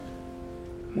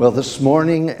Well, this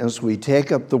morning, as we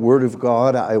take up the Word of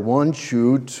God, I want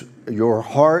your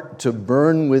heart to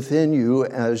burn within you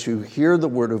as you hear the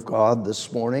Word of God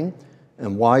this morning.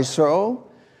 And why so?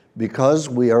 Because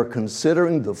we are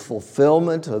considering the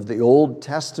fulfillment of the Old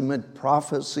Testament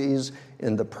prophecies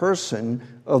in the person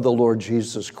of the Lord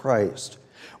Jesus Christ.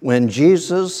 When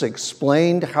Jesus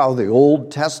explained how the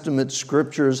Old Testament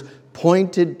scriptures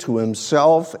pointed to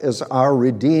himself as our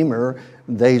Redeemer,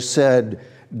 they said,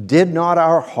 "Did not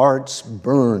our hearts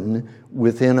burn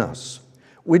within us?"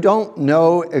 We don't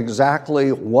know exactly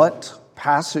what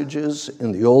passages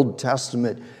in the Old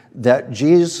Testament that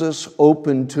Jesus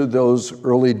opened to those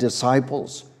early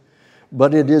disciples,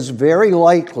 but it is very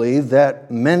likely that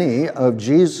many of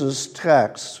Jesus'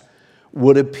 texts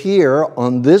would appear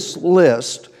on this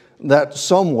list that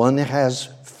someone has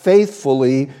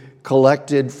faithfully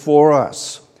collected for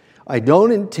us. I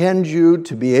don't intend you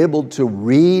to be able to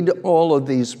read all of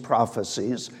these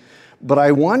prophecies, but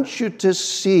I want you to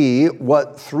see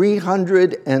what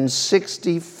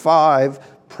 365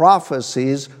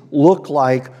 prophecies look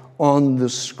like on the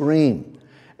screen.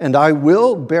 And I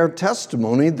will bear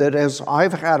testimony that as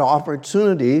I've had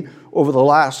opportunity over the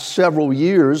last several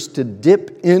years to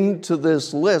dip into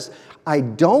this list, I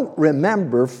don't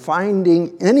remember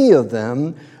finding any of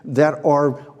them that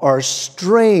are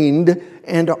strained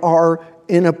and are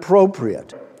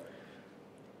inappropriate.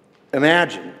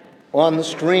 Imagine on the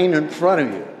screen in front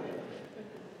of you,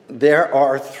 there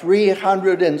are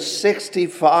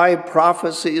 365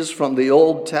 prophecies from the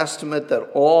Old Testament that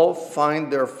all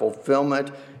find their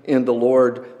fulfillment in the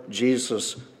Lord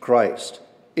Jesus Christ.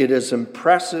 It is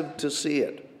impressive to see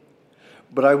it.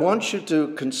 But I want you to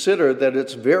consider that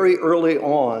it's very early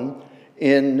on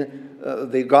in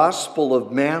the Gospel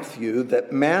of Matthew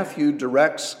that Matthew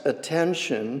directs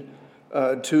attention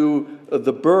to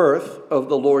the birth of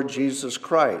the Lord Jesus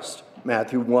Christ.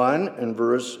 Matthew 1 and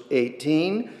verse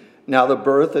 18, "Now the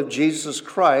birth of Jesus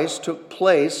Christ took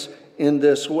place in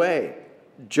this way.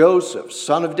 Joseph,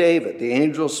 son of David, the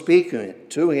angel speaking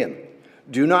to him,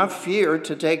 'Do not fear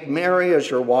to take Mary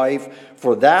as your wife,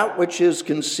 for that which is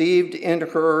conceived in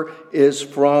her is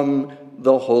from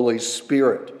the Holy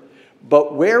Spirit.'"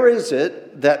 But where is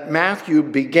it that Matthew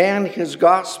began his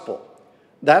gospel?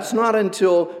 That's not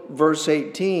until verse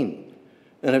 18.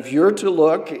 And if were to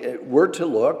look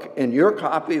in your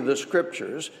copy of the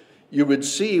scriptures, you would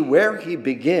see where he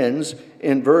begins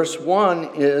in verse 1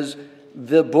 is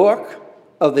the book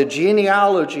of the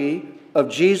genealogy of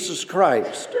Jesus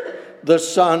Christ, the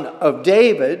son of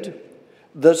David,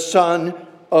 the son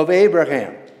of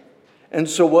Abraham. And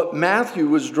so what Matthew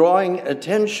was drawing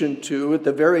attention to at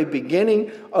the very beginning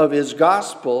of his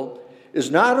gospel is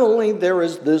not only there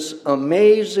is this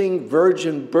amazing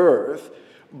virgin birth,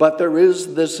 but there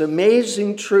is this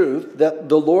amazing truth that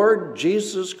the Lord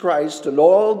Jesus Christ and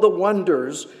all the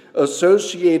wonders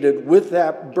associated with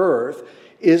that birth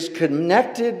is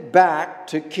connected back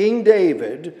to King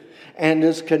David and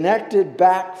is connected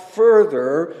back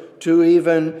further to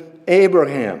even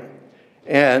Abraham.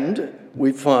 And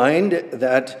we find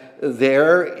that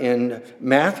there in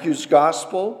Matthew's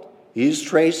gospel, he's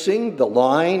tracing the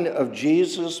line of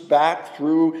Jesus back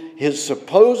through his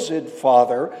supposed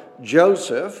father,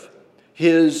 Joseph,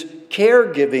 his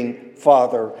caregiving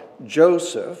father,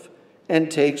 Joseph, and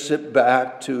takes it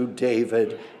back to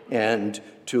David and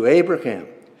to Abraham.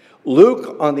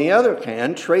 Luke, on the other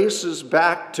hand, traces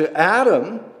back to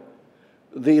Adam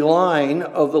the line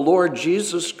of the Lord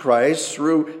Jesus Christ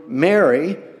through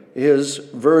Mary, his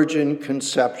virgin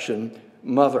conception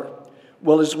mother.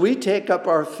 Well, as we take up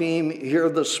our theme here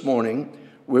this morning,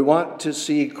 we want to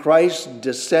see Christ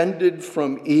descended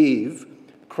from Eve,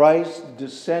 Christ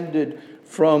descended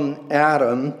from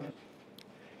Adam.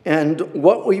 And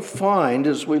what we find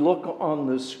as we look on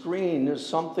the screen is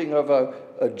something of a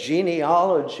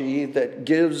genealogy that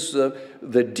gives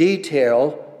the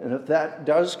detail. And if that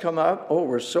does come up,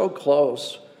 we're so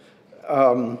close.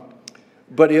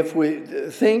 But if we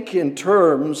think in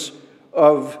terms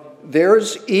of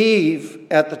there's Eve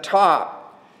at the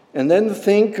top, and then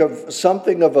think of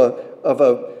something of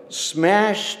a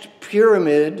smashed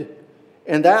pyramid,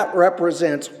 and that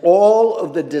represents all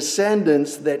of the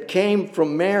descendants that came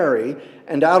from Mary.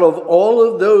 And out of all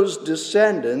of those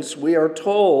descendants, we are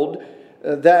told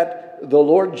that the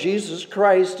Lord Jesus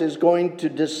Christ is going to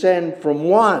descend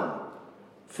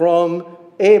from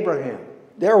Abraham.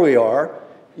 There we are.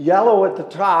 Yellow at the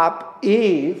top,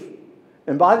 Eve.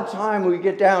 And by the time we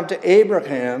get down to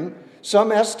Abraham, some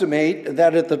estimate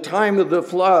that at the time of the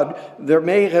flood, there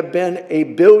may have been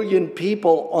 1 billion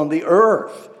people on the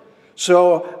earth.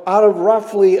 So out of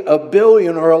roughly 1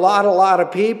 billion or a lot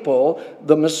of people,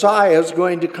 the Messiah is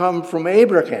going to come from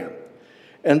Abraham.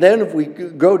 And then if we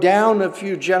go down a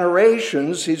few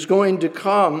generations, he's going to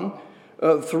come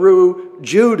through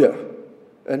Judah.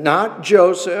 Not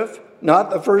Joseph,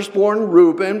 not the firstborn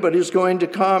Reuben, but he's going to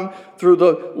come through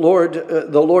the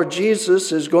Lord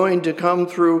Jesus is going to come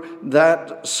through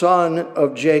that son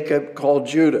of Jacob called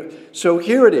Judah. So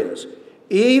here it is.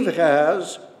 Eve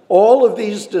has all of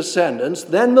these descendants.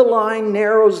 Then the line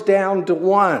narrows down to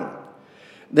one.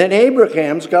 Then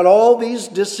Abraham's got all these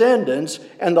descendants,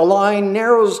 and the line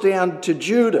narrows down to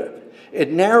Judah. It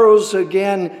narrows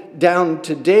again down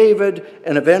to David,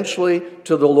 and eventually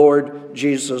to the Lord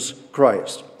Jesus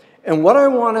Christ. And what I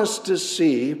want us to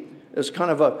see, as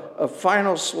kind of a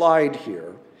final slide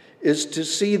here, is to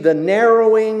see the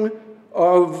narrowing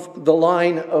of the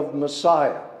line of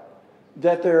Messiah.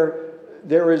 That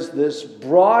there is this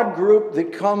broad group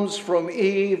that comes from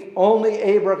Eve, only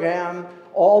Abraham,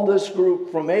 all this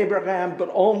group from Abraham,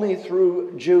 but only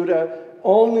through Judah,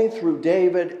 only through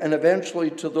David, and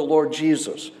eventually to the Lord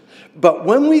Jesus. But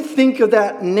when we think of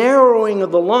that narrowing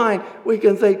of the line, we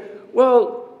can think,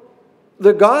 well,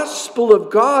 the gospel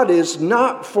of God is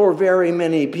not for very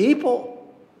many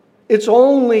people. It's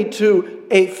only to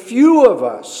a few of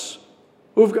us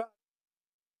who've got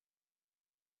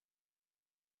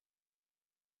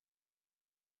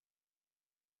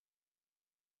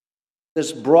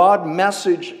this broad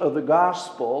message of the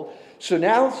gospel. So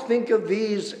now think of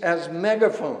these as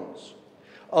megaphones.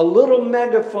 A little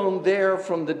megaphone there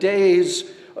from the days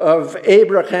of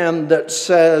Abraham that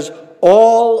says,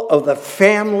 all of the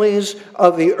families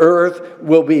of the earth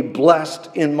will be blessed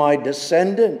in my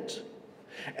descendant.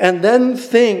 And then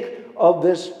think of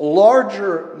this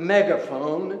larger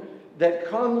megaphone that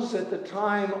comes at the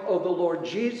time of the Lord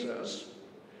Jesus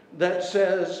that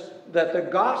says that the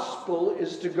gospel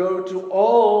is to go to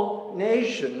all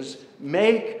nations,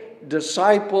 make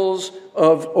disciples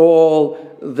of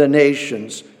all the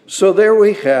nations. So there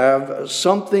we have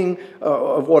something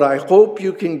of what I hope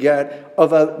you can get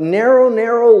of a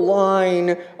narrow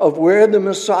line of where the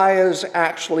Messiah is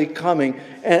actually coming,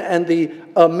 and the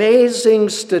amazing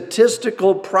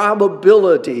statistical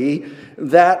probability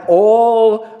that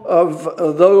all of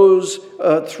those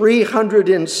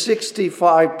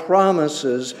 365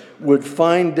 promises would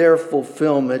find their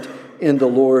fulfillment in the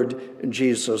Lord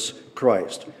Jesus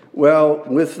Christ. Well,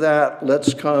 with that,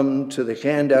 let's come to the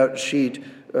handout sheet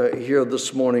here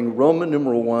this morning. Roman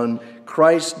numeral 1,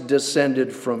 Christ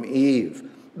descended from Eve,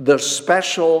 the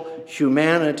special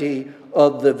humanity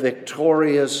of the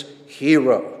victorious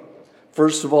hero.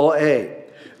 First of all,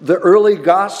 the early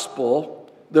gospel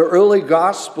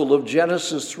of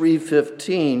Genesis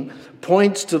 3:15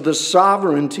 points to the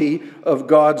sovereignty of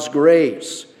God's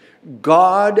grace.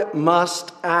 God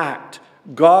must act.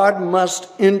 God must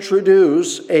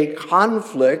introduce a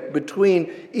conflict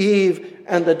between Eve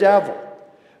and the devil.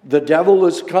 The devil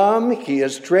has come, he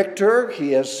has tricked her,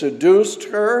 he has seduced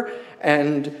her,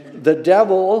 and the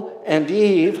devil and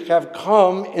Eve have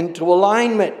come into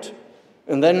alignment.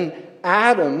 And then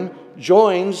Adam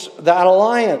joins that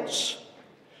alliance.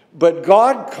 But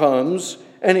God comes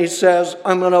and he says,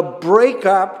 I'm going to break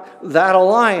up that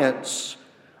alliance.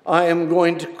 I am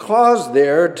going to cause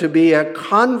there to be a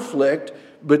conflict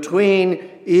between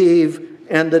Eve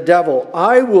and the devil.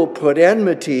 I will put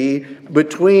enmity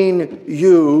between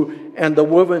you and the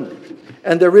woman.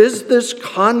 And there is this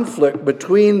conflict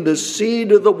between the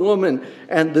seed of the woman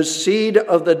and the seed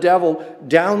of the devil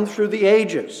down through the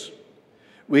ages.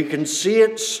 We can see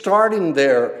it starting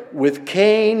there with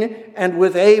Cain and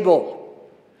with Abel.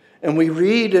 And we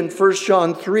read in 1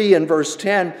 John 3 and verse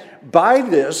 10, by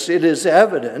this it is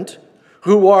evident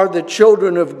who are the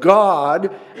children of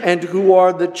God and who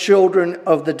are the children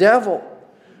of the devil.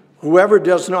 Whoever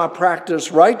does not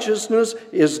practice righteousness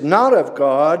is not of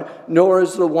God, nor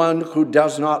is the one who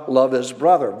does not love his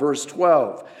brother. Verse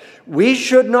 12, we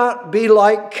should not be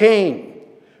like Cain,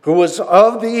 who was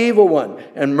of the evil one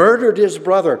and murdered his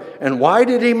brother. And why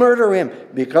did he murder him?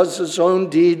 Because his own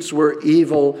deeds were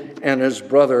evil and his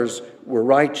brothers were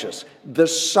righteous. The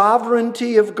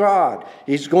sovereignty of God.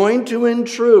 He's going to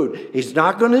intrude. He's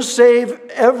not going to save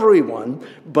everyone,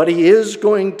 but he is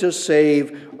going to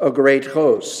save a great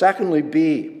host. Secondly,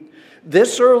 B,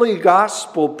 this early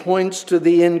gospel points to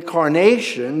the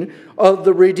incarnation of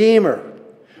the Redeemer.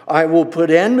 I will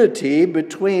put enmity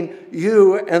between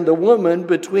you and the woman,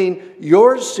 between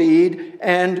your seed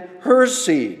and her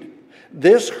seed.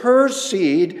 This her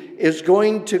seed is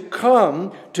going to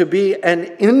come to be an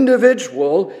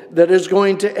individual that is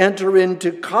going to enter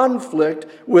into conflict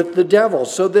with the devil.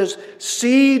 So this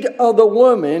seed of the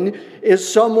woman is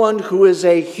someone who is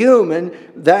a human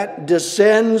that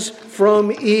descends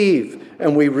from Eve.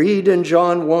 And we read in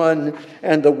John 1,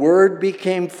 "And the Word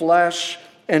became flesh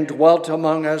and dwelt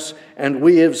among us, and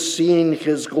we have seen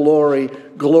his glory,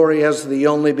 glory as the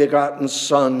only begotten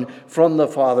Son from the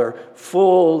Father,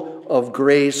 full of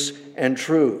grace and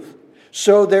truth."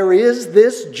 So there is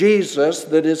this Jesus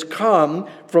that has come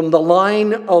from the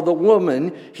line of the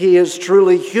woman. He is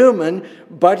truly human,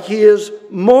 but he is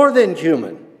more than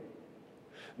human.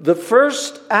 The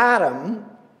first Adam,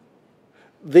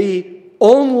 the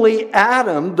only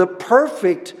Adam, the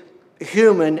perfect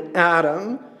human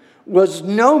Adam, was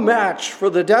no match for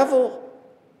the devil.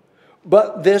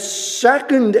 But this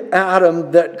second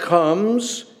Adam that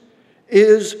comes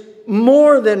is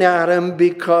more than Adam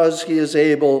because he is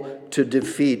able to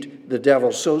defeat the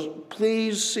devil. So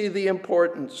please see the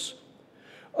importance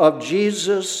of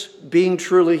Jesus being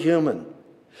truly human.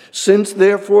 "Since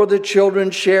therefore the children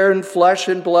share in flesh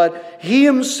and blood, he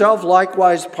himself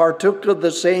likewise partook of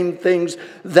the same things,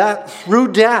 that through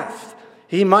death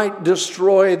he might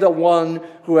destroy the one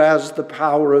who has the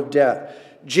power of death."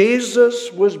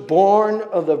 Jesus was born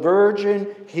of the Virgin.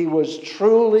 He was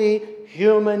truly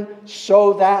human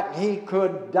so that he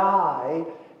could die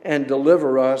and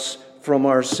deliver us from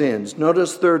our sins.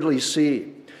 Notice thirdly, C.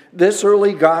 This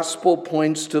early gospel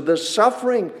points to the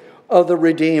suffering of the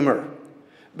Redeemer.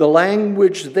 The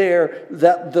language there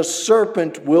that the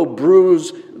serpent will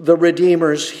bruise the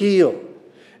Redeemer's heel.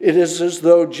 It is as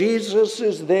though Jesus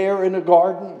is there in a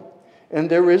garden, and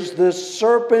there is this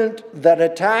serpent that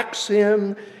attacks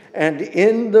him, and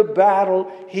in the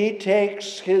battle he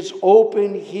takes his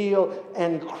open heel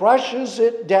and crushes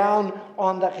it down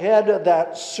on the head of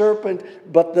that serpent,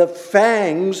 but the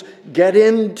fangs get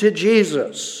into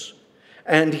Jesus,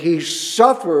 and he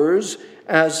suffers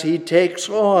as he takes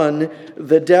on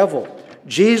the devil.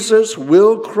 Jesus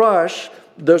will crush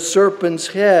the serpent's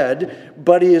head,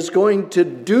 but he is going to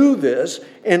do this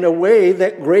in a way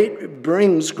that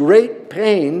brings great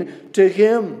pain to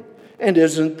him. And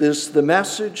isn't this the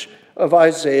message of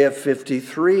Isaiah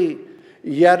 53?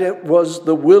 Yet it was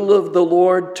the will of the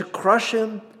Lord to crush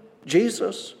him,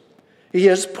 Jesus. He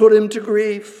has put him to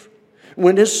grief.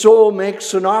 When his soul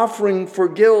makes an offering for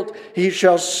guilt, he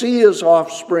shall see his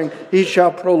offspring. He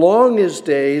shall prolong his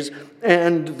days,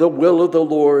 and the will of the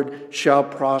Lord shall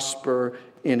prosper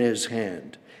in his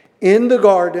hand. In the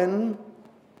garden,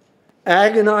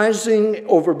 agonizing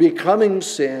over becoming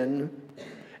sin,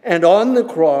 and on the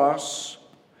cross,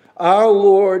 our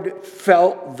Lord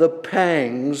felt the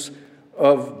pangs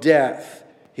of death.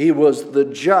 He was the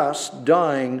just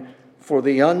dying for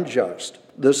the unjust,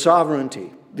 the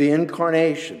sovereignty, the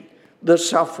incarnation, the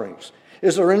sufferings.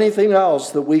 Is there anything else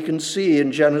that we can see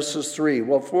in Genesis 3?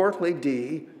 Well, fourthly,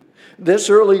 D, this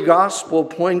early gospel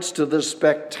points to the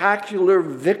spectacular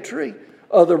victory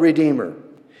of the Redeemer.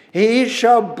 He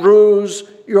shall bruise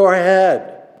your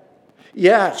head.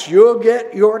 Yes, you'll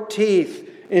get your teeth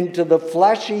into the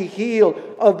fleshy heel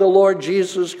of the Lord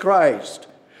Jesus Christ.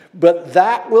 But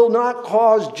that will not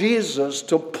cause Jesus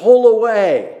to pull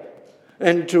away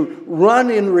and to run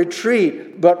in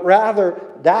retreat, but rather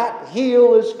that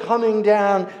heel is coming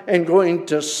down and going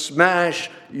to smash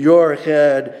your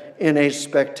head in a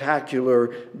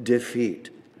spectacular defeat.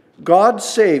 God's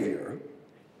Savior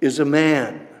is a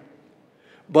man,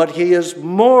 but he is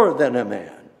more than a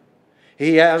man.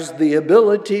 He has the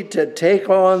ability to take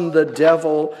on the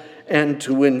devil and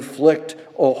to inflict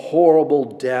a horrible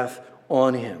death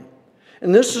on him.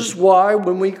 And this is why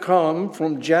when we come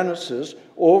from Genesis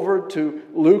over to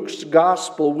Luke's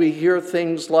gospel, we hear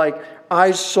things like,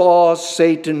 "I saw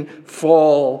Satan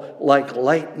fall like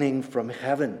lightning from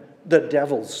heaven." The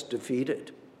devil's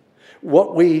defeated.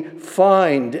 What we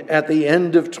find at the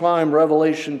end of time,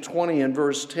 Revelation 20 and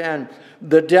verse 10,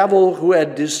 the devil who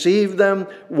had deceived them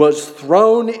was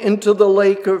thrown into the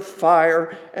lake of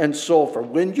fire and sulfur.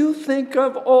 When you think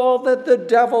of all that the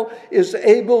devil is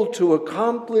able to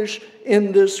accomplish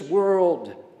in this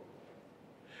world,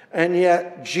 and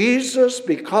yet Jesus,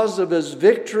 because of his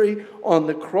victory on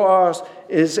the cross,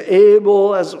 is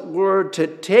able, as it were, to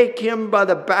take him by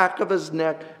the back of his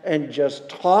neck and just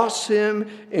toss him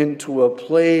into a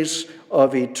place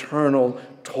of eternal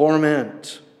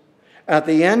torment. At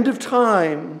the end of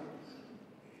time,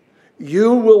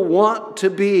 you will want to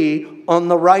be on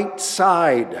the right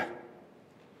side.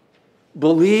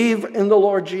 Believe in the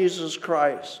Lord Jesus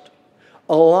Christ.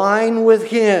 Align with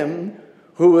him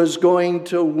who is going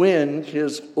to win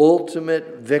his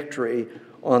ultimate victory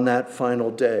on that final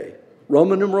day.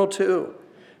 Roman numeral 2.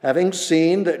 Having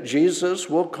seen that Jesus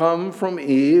will come from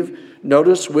Eve,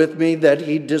 notice with me that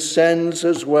he descends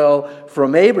as well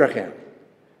from Abraham.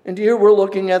 And here we're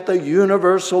looking at the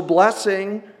universal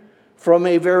blessing from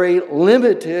a very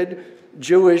limited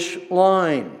Jewish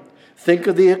line. Think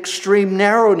of the extreme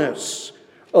narrowness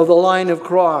of the line of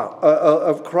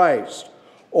Christ.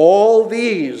 All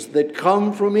these that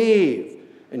come from Eve,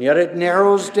 and yet it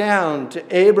narrows down to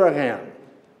Abraham.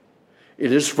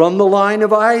 It is from the line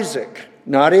of Isaac,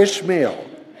 not Ishmael,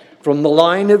 from the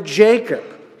line of Jacob,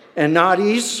 and not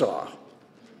Esau.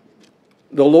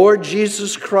 The Lord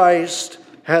Jesus Christ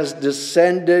has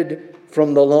descended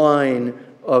from the line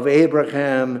of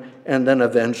Abraham and then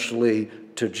eventually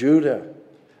to Judah.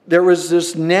 There is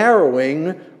this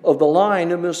narrowing of the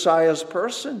line of Messiah's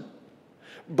person.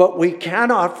 But we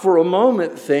cannot for a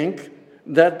moment think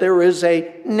that there is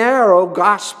a narrow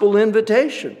gospel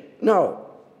invitation. No.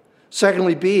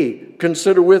 Secondly, B,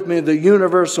 consider with me the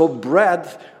universal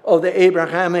breadth of the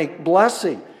Abrahamic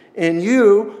blessing. In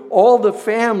you, all the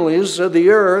families of the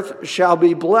earth shall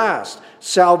be blessed.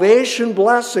 Salvation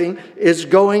blessing is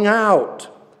going out.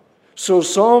 So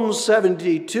Psalm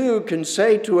 72 can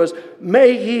say to us,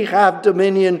 may he have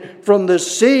dominion from the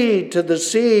sea to the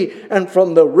sea and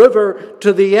from the river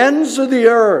to the ends of the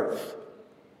earth.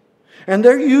 And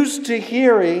they're used to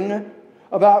hearing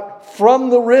about from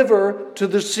the river to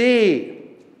the sea,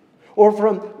 or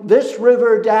from this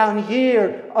river down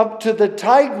here up to the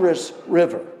Tigris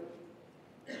River.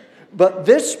 But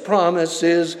this promise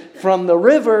is from the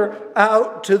river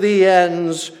out to the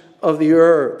ends of the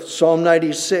earth. Psalm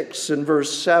 96 and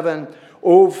verse 7,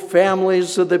 O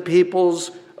families of the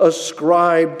peoples,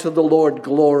 ascribe to the Lord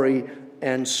glory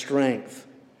and strength.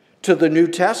 To the New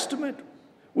Testament,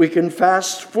 we can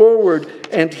fast forward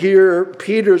and hear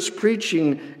Peter's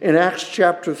preaching in Acts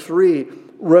chapter 3.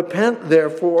 Repent,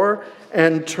 therefore,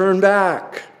 and turn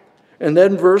back. And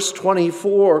then verse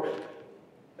 24,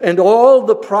 and all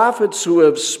the prophets who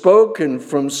have spoken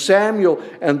from Samuel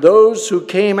and those who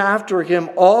came after him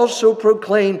also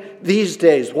proclaim these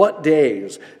days. What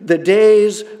days? The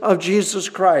days of Jesus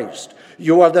Christ.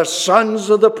 You are the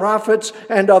sons of the prophets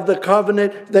and of the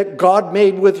covenant that God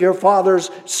made with your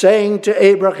fathers, saying to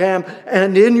Abraham,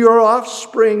 and in your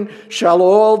offspring shall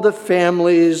all the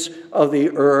families of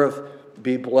the earth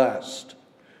be blessed.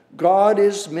 God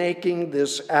is making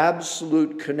this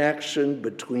absolute connection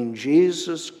between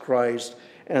Jesus Christ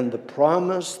and the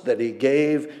promise that he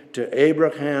gave to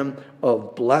Abraham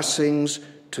of blessings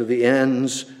to the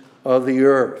ends of the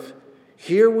earth.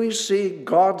 Here we see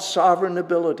God's sovereign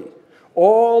ability.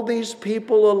 All these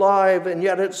people alive, and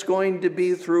yet it's going to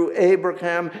be through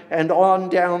Abraham and on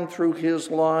down through his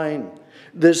line.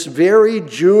 This very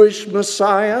Jewish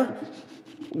Messiah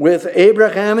with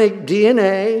Abrahamic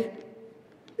DNA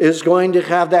is going to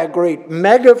have that great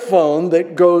megaphone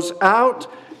that goes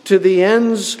out to the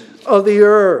ends of the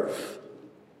earth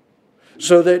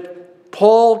so that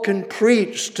Paul can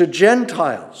preach to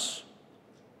Gentiles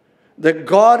that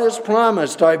God has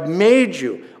promised, I've made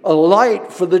you a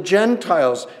light for the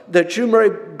Gentiles, that you may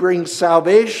bring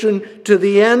salvation to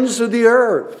the ends of the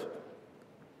earth.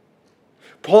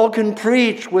 Paul can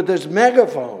preach with his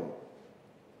megaphone.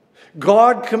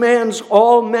 God commands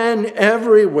all men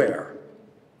everywhere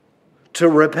to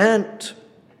repent.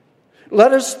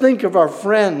 Let us think of our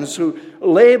friends who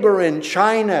labor in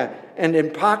China and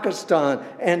in Pakistan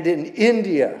and in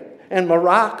India and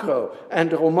Morocco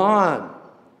and Oman.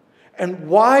 And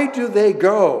why do they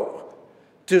go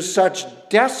to such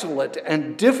desolate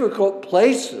and difficult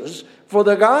places for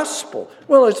the gospel?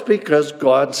 Well, it's because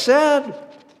God said,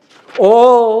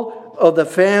 all of the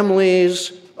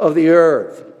families of the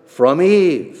earth, from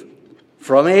Eve,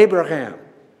 from Abraham.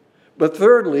 But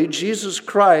thirdly, Jesus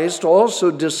Christ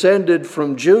also descended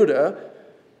from Judah,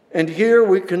 and here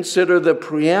we consider the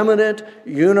preeminent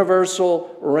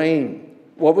universal reign.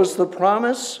 What was the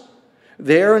promise?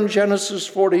 There in Genesis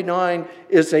 49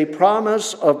 is a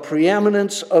promise of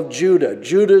preeminence of Judah,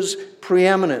 Judah's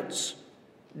preeminence.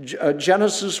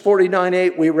 Genesis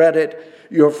 49:8, we read it,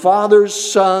 your father's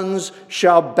sons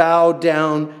shall bow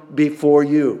down before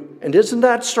you. And isn't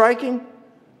that striking?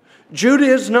 Judah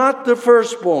is not the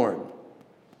firstborn.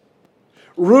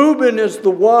 Reuben is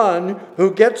the one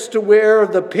who gets to wear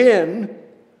the pin,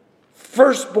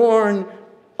 firstborn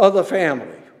of the family.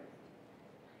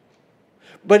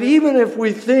 But even if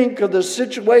we think of the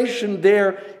situation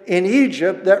there in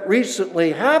Egypt that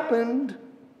recently happened,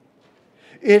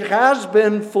 it has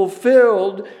been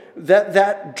fulfilled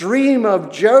that dream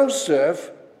of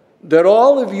Joseph that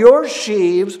all of your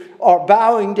sheaves are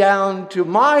bowing down to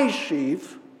my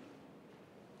sheaf.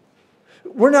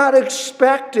 We're not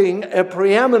expecting a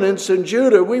preeminence in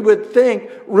Judah. We would think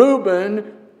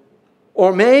Reuben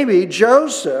or maybe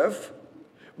Joseph.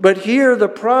 But here the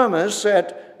promise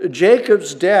at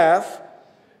Jacob's death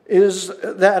is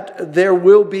that there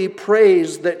will be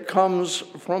praise that comes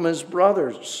from his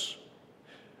brothers.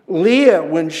 Leah,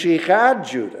 when she had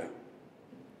Judah,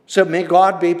 said, "May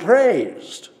God be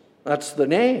praised." That's the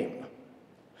name.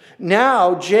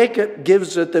 Now Jacob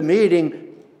gives it the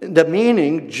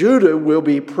meaning Judah will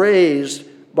be praised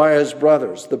by his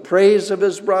brothers. The praise of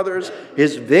his brothers,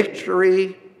 his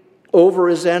victory over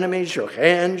his enemies. Your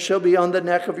hand shall be on the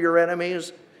neck of your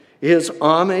enemies. His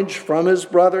homage from his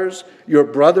brothers. Your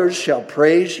brothers shall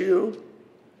praise you.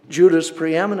 Judah's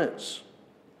preeminence.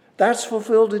 That's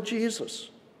fulfilled in Jesus.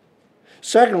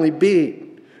 Secondly, B,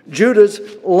 Judah's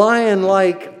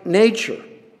lion-like nature.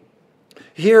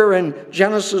 Here in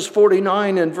Genesis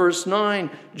 49 and verse 9,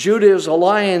 Judah is a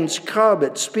lion's cub.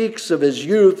 It speaks of his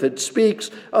youth. It speaks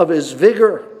of his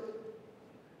vigor.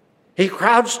 He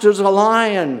crouched as a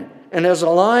lion and as a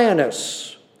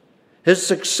lioness. His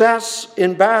success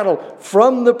in battle.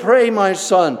 From the prey, my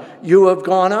son, you have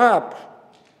gone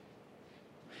up.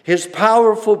 His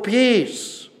powerful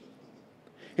peace.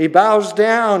 He bows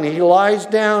down. He lies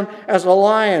down as a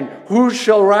lion. Who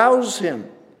shall rouse him?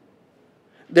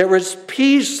 There is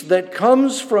peace that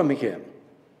comes from him.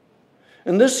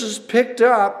 And this is picked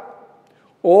up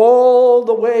all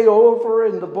the way over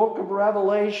in the book of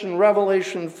Revelation,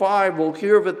 Revelation 5. We'll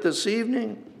hear of it this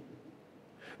evening.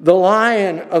 The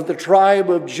Lion of the tribe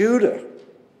of Judah,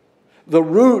 the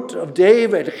root of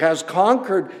David, has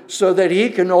conquered so that he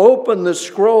can open the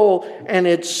scroll and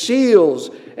its seals.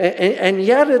 And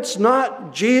yet it's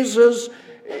not Jesus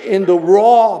in the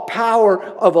raw power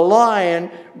of a lion,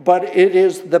 but it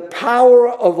is the power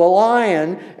of the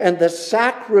lion and the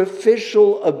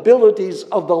sacrificial abilities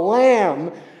of the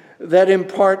Lamb that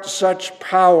impart such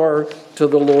power to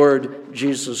the Lord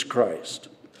Jesus Christ.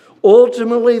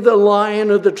 Ultimately, the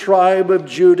Lion of the tribe of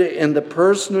Judah in the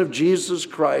person of Jesus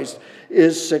Christ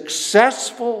is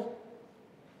successful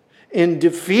in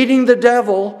defeating the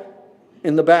devil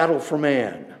in the battle for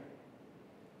man.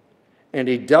 And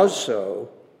he does so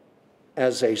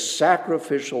as a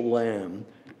sacrificial lamb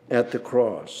at the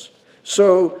cross.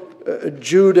 So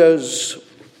Judah's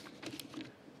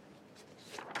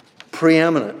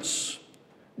preeminence,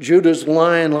 Judah's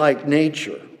lion-like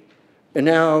nature, and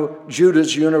now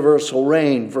Judah's universal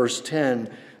reign, verse 10.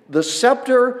 The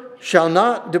scepter shall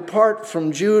not depart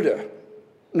from Judah,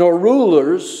 nor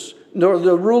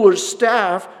the ruler's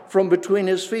staff from between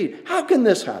his feet. How can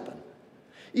this happen?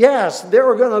 Yes, there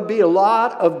are going to be a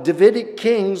lot of Davidic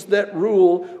kings that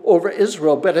rule over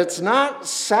Israel, but it's not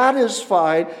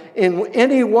satisfied in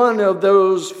any one of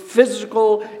those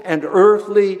physical and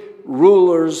earthly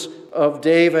rulers of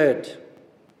David.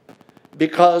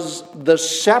 Because the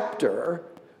scepter,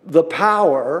 the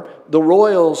power, the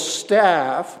royal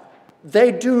staff,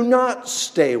 they do not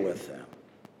stay with them.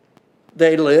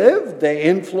 They live, they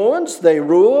influence, they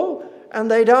rule,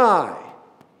 and they die.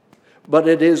 But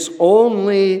it is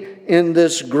only in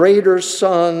this greater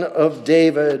Son of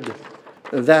David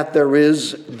that there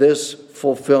is this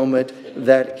fulfillment,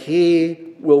 that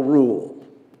he will rule.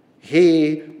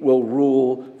 He will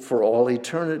rule for all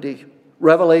eternity.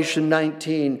 Revelation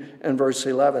 19 and verse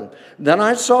 11. Then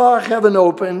I saw heaven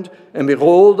opened, and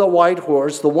behold, a white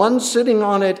horse. The one sitting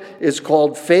on it is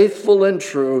called Faithful and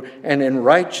True, and in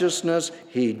righteousness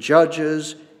he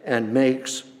judges and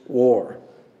makes war.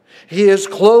 He is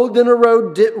clothed in a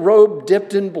robe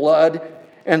dipped in blood,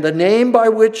 and the name by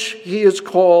which he is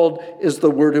called is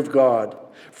the Word of God.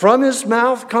 From his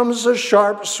mouth comes a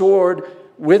sharp sword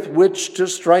with which to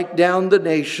strike down the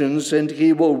nations, and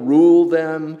he will rule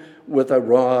them with a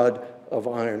rod of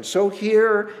iron. So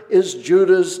here is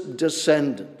Judah's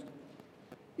descendant.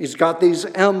 He's got these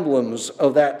emblems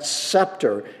of that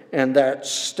scepter and that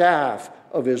staff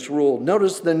of his rule.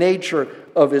 Notice the nature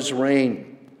of his reign.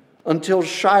 Until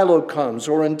Shiloh comes,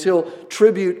 or until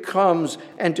tribute comes,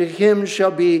 and to him shall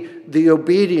be the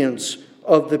obedience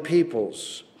of the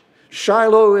peoples.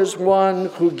 Shiloh is one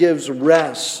who gives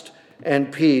rest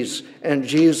and peace, and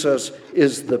Jesus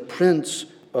is the Prince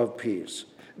of Peace.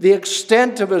 The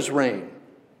extent of his reign,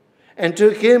 and to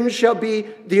him shall be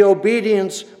the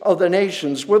obedience of the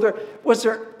nations. Was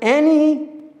there any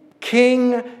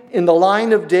king in the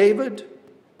line of David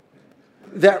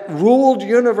that ruled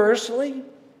universally?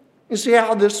 You see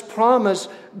how this promise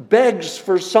begs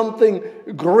for something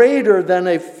greater than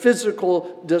a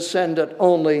physical descendant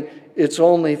only it's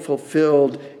only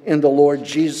fulfilled in the Lord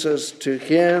Jesus. To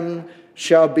him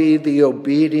shall be the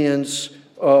obedience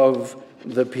of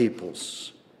the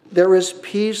peoples. There is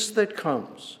peace that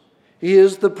comes. He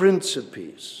is the Prince of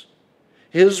Peace.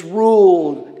 His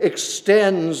rule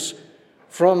extends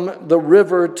from the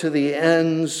river to the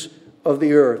ends of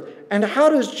the earth. And how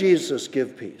does Jesus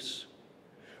give peace?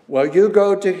 Well, you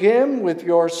go to him with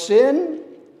your sin.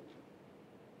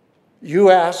 You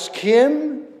ask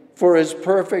him for his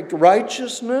perfect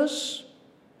righteousness.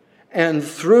 And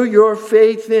through your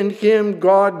faith in him,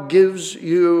 God gives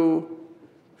you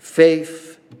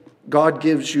faith. God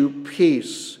gives you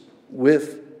peace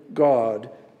with God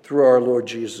through our Lord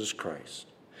Jesus Christ.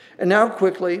 And now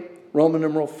quickly, Roman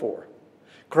numeral 4.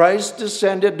 Christ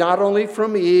descended not only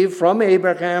from Eve, from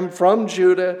Abraham, from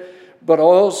Judah, but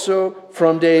also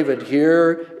from David.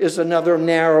 Here is another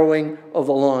narrowing of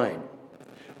the line.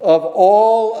 Of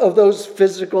all of those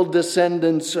physical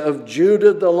descendants of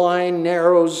Judah, the line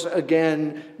narrows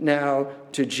again now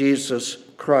to Jesus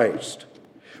Christ.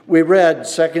 We read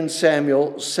 2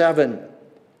 Samuel 7,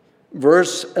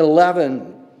 verse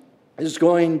 11 is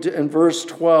going to, and verse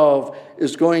 12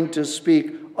 is going to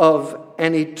speak of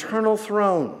an eternal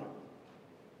throne.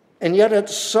 And yet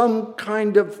it's some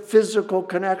kind of physical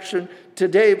connection to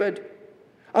David.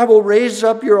 I will raise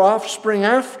up your offspring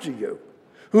after you,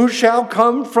 who shall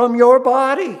come from your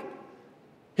body.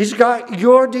 He's got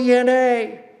your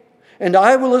DNA. And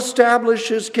I will establish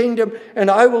his kingdom,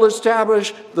 and I will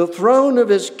establish the throne of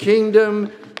his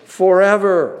kingdom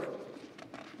forever.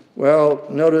 Well,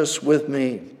 notice with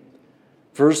me,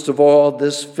 first of all,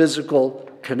 this physical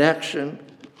connection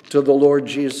to the Lord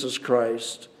Jesus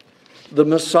Christ. The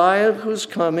Messiah who's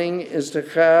coming is to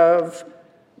have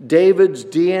David's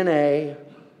DNA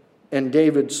and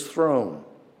David's throne.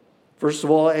 First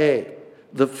of all,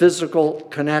 the physical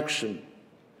connection.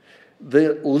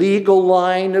 The legal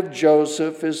line of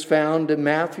Joseph is found in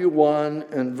Matthew 1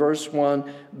 and verse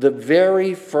 1, the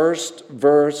very first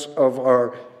verse of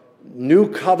our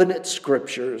New Covenant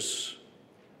Scriptures,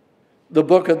 the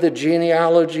book of the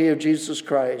genealogy of Jesus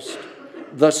Christ,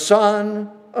 the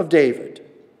son of David,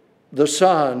 the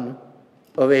son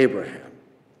of Abraham.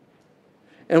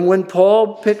 And when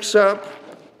Paul picks up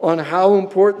on how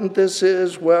important this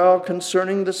is, well,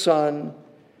 concerning the son,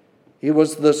 he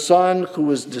was the son who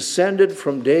was descended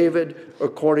from David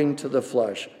according to the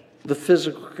flesh. The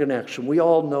physical connection. We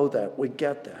all know that. We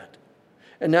get that.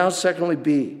 And now, secondly,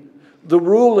 B, the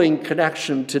ruling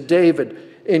connection to David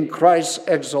in Christ's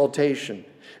exaltation.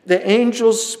 The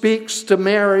angel speaks to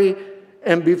Mary,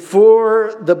 and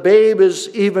before the babe is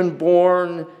even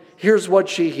born, here's what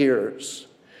she hears.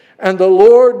 And the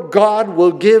Lord God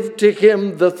will give to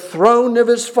him the throne of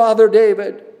his father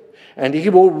David, and he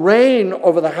will reign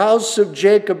over the house of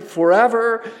Jacob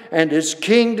forever, and his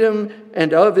kingdom,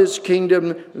 and of his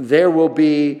kingdom there will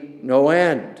be no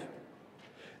end.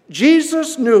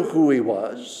 Jesus knew who he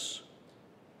was,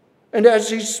 and as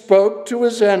he spoke to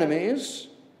his enemies,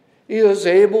 he is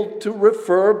able to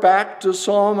refer back to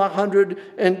Psalm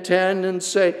 110 and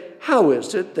say, how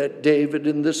is it that David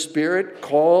in the Spirit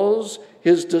calls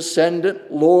his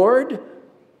descendant Lord?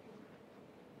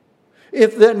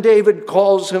 If then David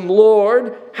calls him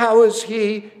Lord, how is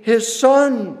he his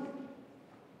son?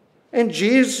 And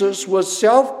Jesus was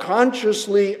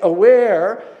self-consciously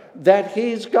aware that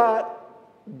he's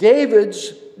got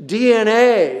David's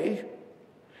DNA,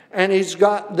 and he's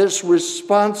got this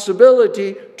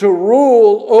responsibility to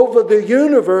rule over the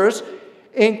universe,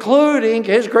 including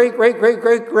his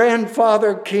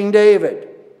great-great-great-great-grandfather, King David.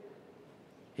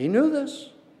 He knew this.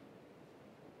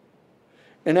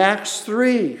 In Acts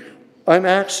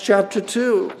chapter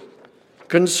 2,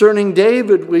 concerning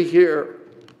David, we hear,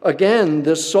 again,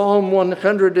 this Psalm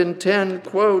 110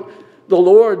 quote, the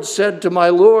Lord said to my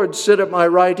Lord, sit at my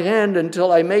right hand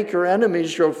until I make your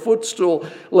enemies your footstool.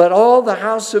 Let all the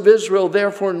house of Israel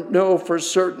therefore know for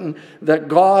certain that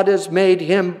God has made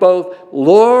him both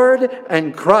Lord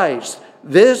and Christ,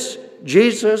 this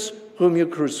Jesus whom you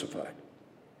crucified.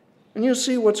 And you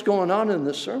see what's going on in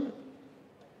this sermon.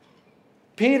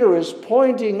 Peter is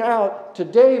pointing out to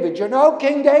David, you know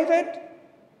King David?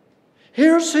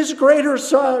 Here's his greater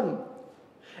son.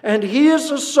 And he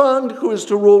is a son who is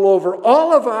to rule over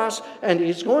all of us, and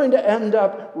he's going to end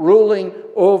up ruling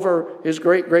over his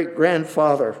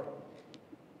great-great-grandfather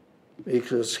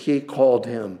because he called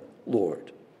him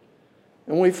Lord.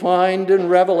 And we find in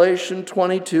Revelation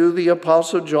 22, the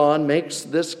Apostle John makes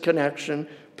this connection,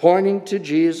 pointing to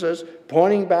Jesus,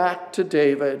 pointing back to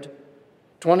David.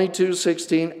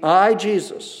 22:16, I,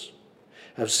 Jesus,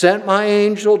 have sent my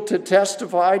angel to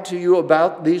testify to you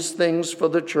about these things for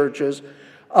the churches.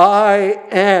 I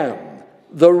am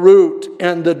the root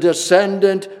and the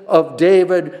descendant of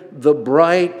David, the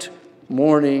bright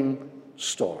morning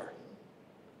star.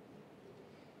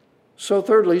 So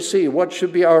thirdly, see, what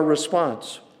should be our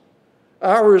response?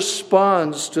 Our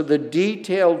response to the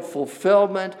detailed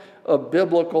fulfillment of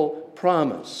biblical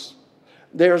promise.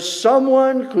 There's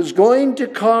someone who's going to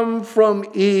come from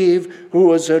Eve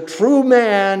who is a true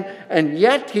man, and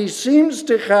yet he seems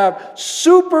to have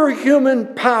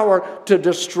superhuman power to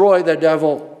destroy the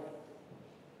devil.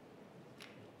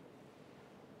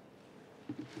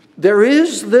 There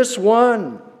is this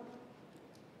one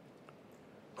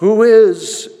who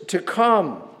is to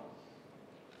come.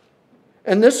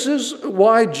 And this is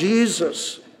why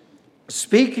Jesus,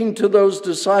 speaking to those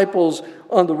disciples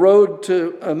on the road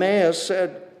to Emmaus,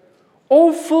 said,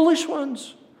 "O foolish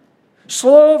ones,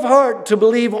 slow of heart to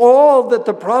believe all that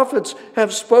the prophets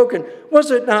have spoken. Was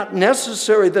it not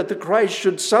necessary that the Christ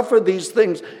should suffer these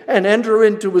things and enter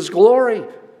into his glory?"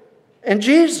 And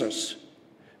Jesus,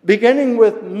 beginning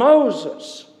with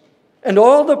Moses and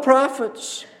all the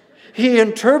prophets, he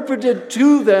interpreted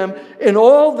to them in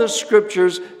all the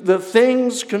scriptures the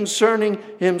things concerning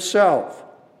himself.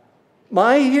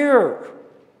 My hearer,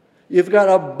 you've got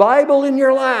a Bible in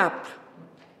your lap.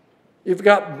 You've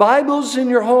got Bibles in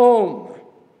your home.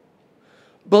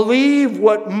 Believe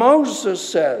what Moses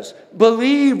says.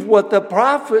 Believe what the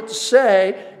prophets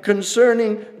say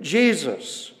concerning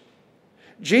Jesus.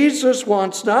 Jesus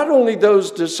wants not only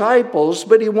those disciples,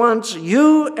 but he wants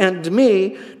you and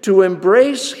me to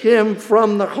embrace him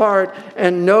from the heart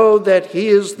and know that he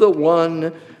is the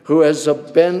one who has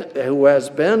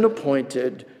been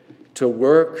appointed to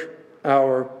work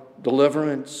our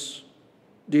deliverance.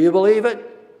 Do you believe it?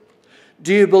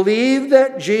 Do you believe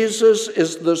that Jesus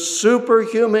is the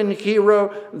superhuman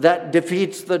hero that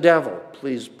defeats the devil?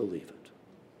 Please believe it.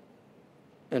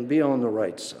 And be on the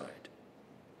right side.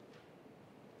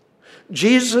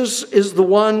 Jesus is the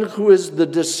one who is the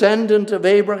descendant of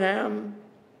Abraham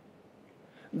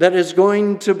that is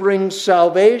going to bring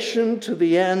salvation to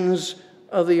the ends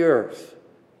of the earth.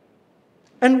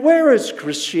 And where is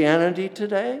Christianity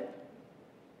today?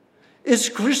 Is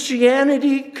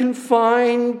Christianity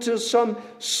confined to some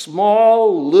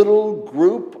small little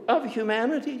group of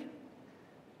humanity?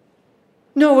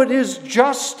 No, it is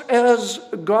just as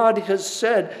God has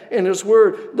said in his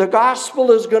word. The gospel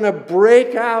is going to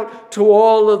break out to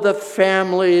all of the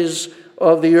families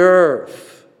of the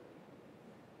earth.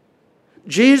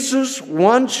 Jesus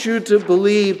wants you to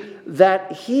believe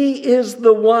that he is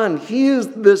the one. He is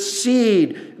the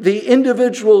seed, the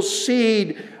individual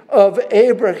seed of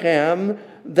Abraham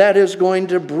that is going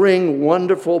to bring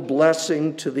wonderful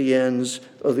blessing to the ends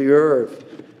of the earth.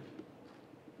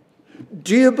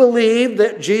 Do you believe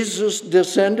that Jesus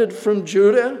descended from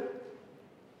Judah?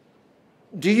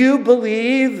 Do you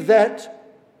believe that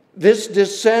this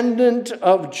descendant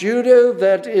of Judah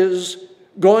that is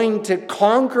going to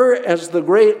conquer as the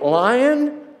great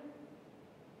lion?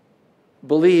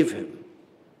 Believe him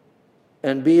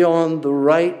and be on the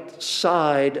right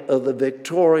side of the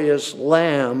victorious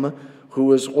Lamb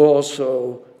who is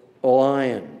also a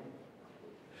lion.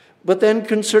 But then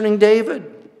concerning David,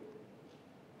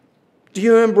 do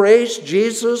you embrace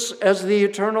Jesus as the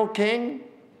eternal king?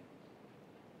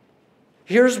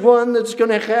 Here's one that's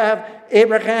going to have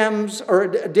Abraham's or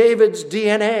David's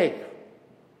DNA.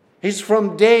 He's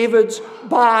from David's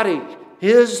body,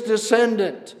 his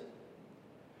descendant.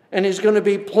 And he's going to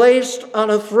be placed on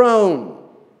a throne.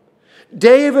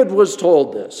 David was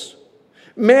told this.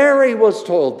 Mary was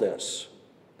told this.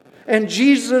 And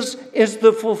Jesus is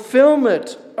the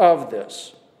fulfillment of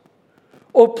this.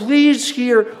 Oh, please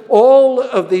hear all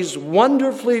of these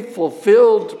wonderfully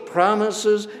fulfilled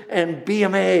promises and be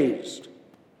amazed.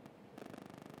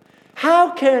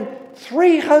 How can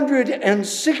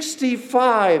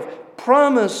 365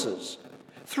 promises,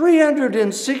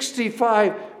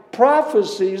 365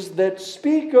 prophecies that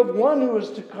speak of one who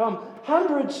is to come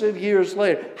hundreds of years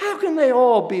later, how can they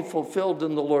all be fulfilled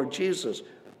in the Lord Jesus?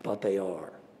 But they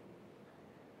are.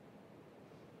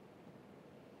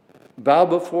 Bow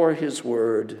before his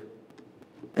word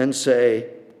and say,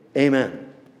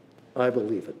 Amen. I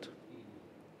believe it.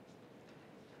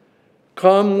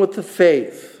 Come with the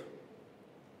faith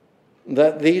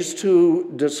that these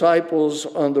two disciples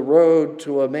on the road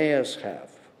to Emmaus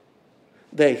have.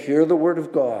 They hear the word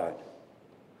of God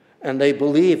and they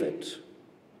believe it.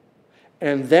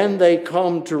 And then they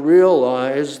come to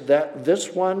realize that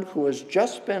this one who has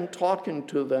just been talking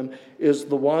to them is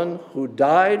the one who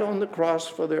died on the cross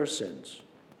for their sins,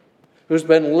 who's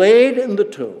been laid in the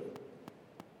tomb.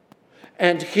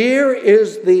 And here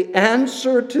is the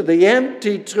answer to the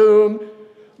empty tomb.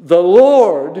 The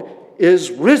Lord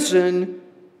is risen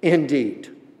indeed.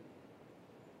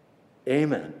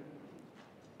 Amen.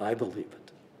 I believe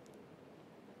it.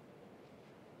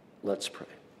 Let's pray.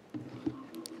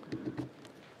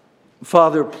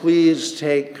 Father, please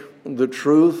take the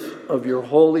truth of your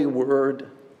holy word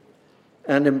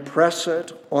and impress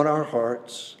it on our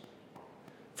hearts.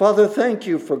 Father, thank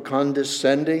you for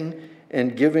condescending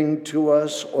and giving to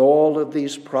us all of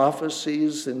these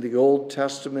prophecies in the Old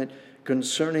Testament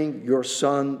concerning your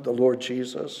Son, the Lord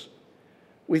Jesus.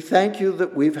 We thank you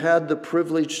that we've had the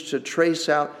privilege to trace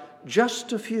out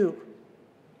just a few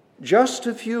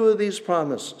of these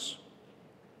promises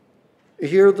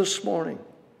here this morning.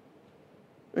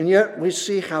 And yet we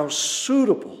see how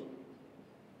suitable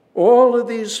all of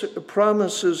these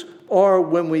promises are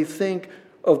when we think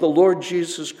of the Lord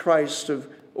Jesus Christ, of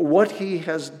what he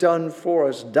has done for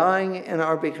us, dying in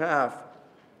our behalf,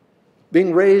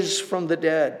 being raised from the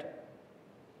dead,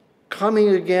 coming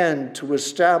again to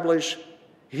establish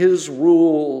his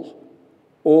rule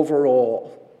over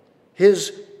all,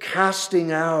 his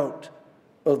casting out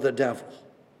of the devil.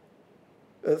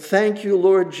 Thank you,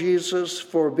 Lord Jesus,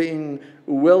 for being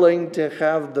willing to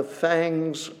have the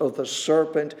fangs of the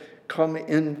serpent come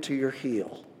into your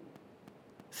heel.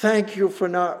 Thank you for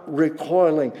not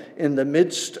recoiling in the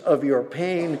midst of your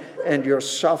pain and your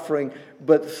suffering,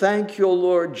 but thank you,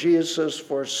 Lord Jesus,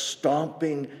 for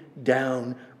stomping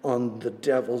down on the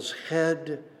devil's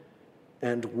head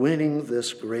and winning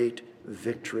this great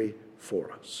victory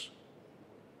for us.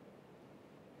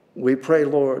 We pray,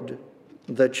 Lord,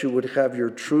 that you would have your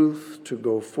truth to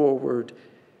go forward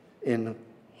in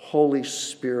Holy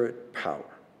Spirit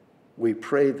power. We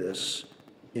pray this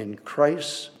in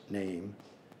Christ's name.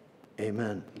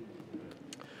 Amen.